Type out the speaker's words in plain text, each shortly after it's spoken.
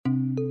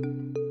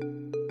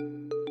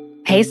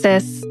Hey,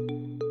 sis.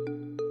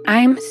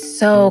 I'm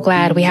so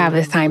glad we have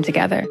this time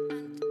together.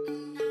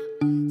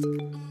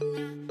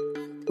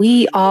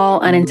 We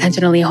all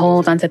unintentionally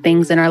hold onto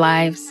things in our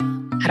lives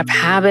out of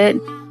habit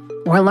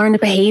or learned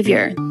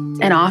behavior.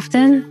 And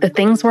often, the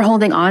things we're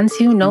holding on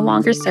to no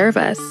longer serve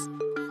us.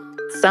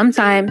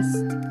 Sometimes,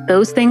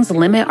 those things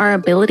limit our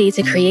ability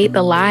to create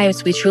the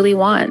lives we truly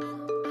want.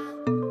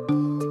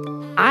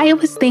 I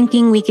was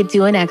thinking we could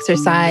do an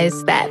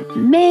exercise that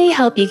may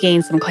help you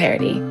gain some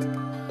clarity.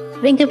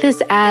 Think of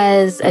this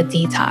as a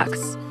detox,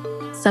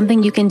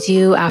 something you can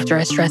do after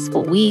a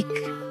stressful week,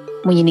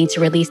 when you need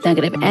to release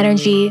negative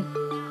energy,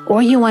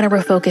 or you want to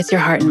refocus your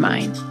heart and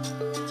mind.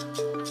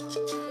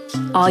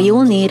 All you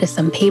will need is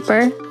some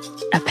paper,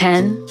 a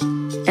pen,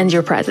 and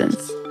your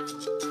presence.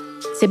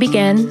 To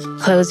begin,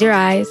 close your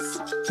eyes,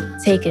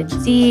 take a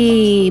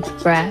deep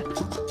breath,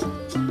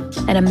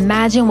 and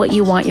imagine what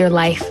you want your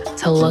life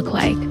to look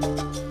like.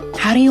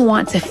 How do you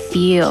want to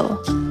feel?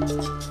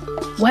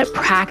 What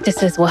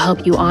practices will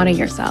help you honor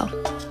yourself?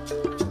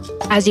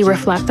 As you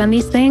reflect on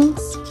these things,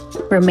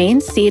 remain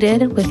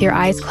seated with your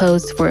eyes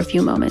closed for a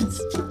few moments.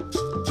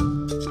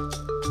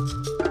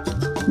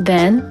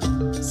 Then,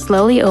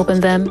 slowly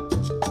open them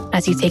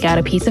as you take out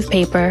a piece of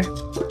paper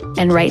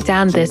and write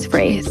down this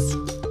phrase.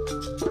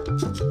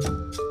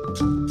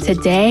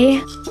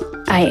 Today,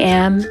 I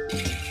am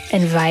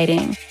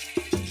inviting.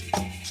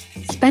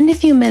 Spend a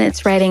few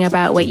minutes writing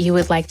about what you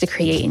would like to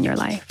create in your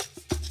life,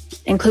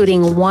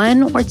 including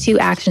 1 or 2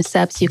 action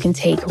steps you can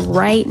take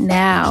right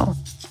now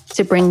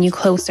to bring you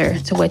closer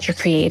to what you're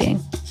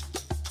creating.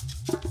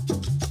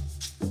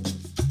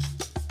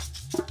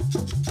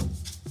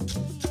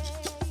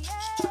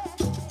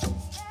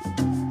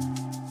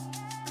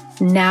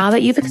 Now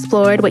that you've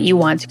explored what you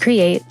want to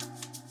create,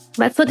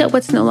 let's look at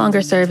what's no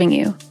longer serving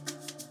you.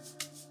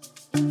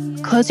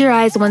 Close your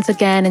eyes once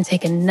again and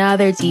take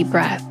another deep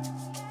breath.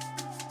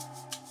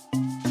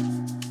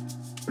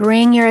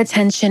 Bring your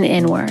attention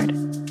inward.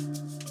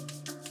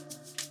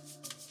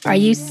 Are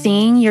you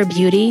seeing your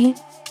beauty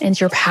and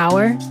your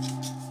power?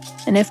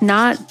 And if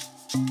not,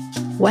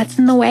 what's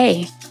in the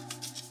way?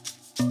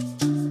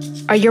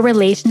 Are your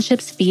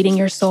relationships feeding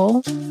your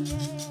soul?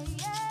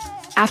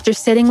 After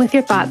sitting with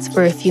your thoughts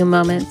for a few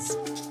moments,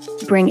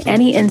 bring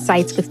any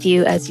insights with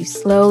you as you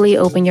slowly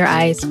open your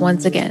eyes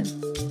once again.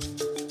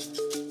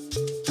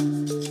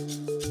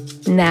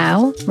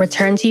 Now,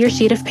 return to your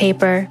sheet of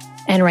paper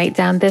and write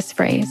down this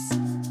phrase.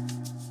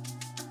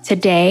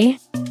 Today,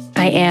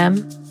 I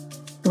am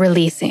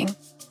releasing.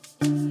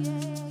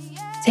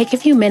 Take a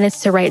few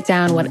minutes to write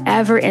down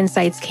whatever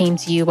insights came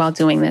to you while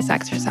doing this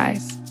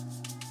exercise.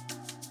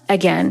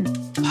 Again,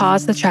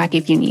 pause the track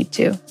if you need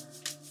to.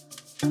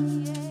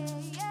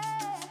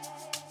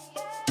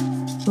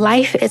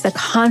 Life is a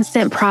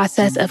constant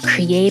process of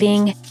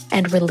creating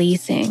and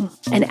releasing.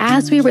 And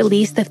as we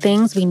release the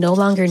things we no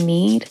longer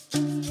need,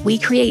 we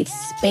create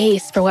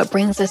space for what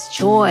brings us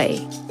joy,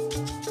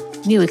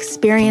 new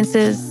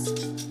experiences,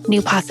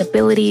 new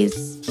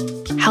possibilities,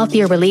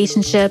 healthier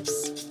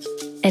relationships,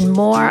 and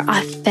more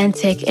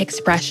authentic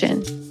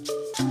expression.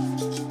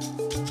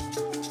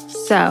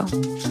 So,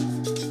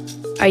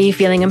 are you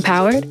feeling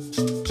empowered?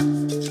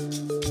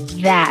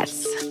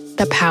 That's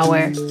the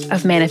power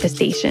of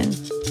manifestation.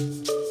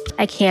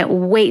 I can't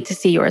wait to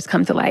see yours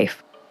come to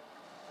life.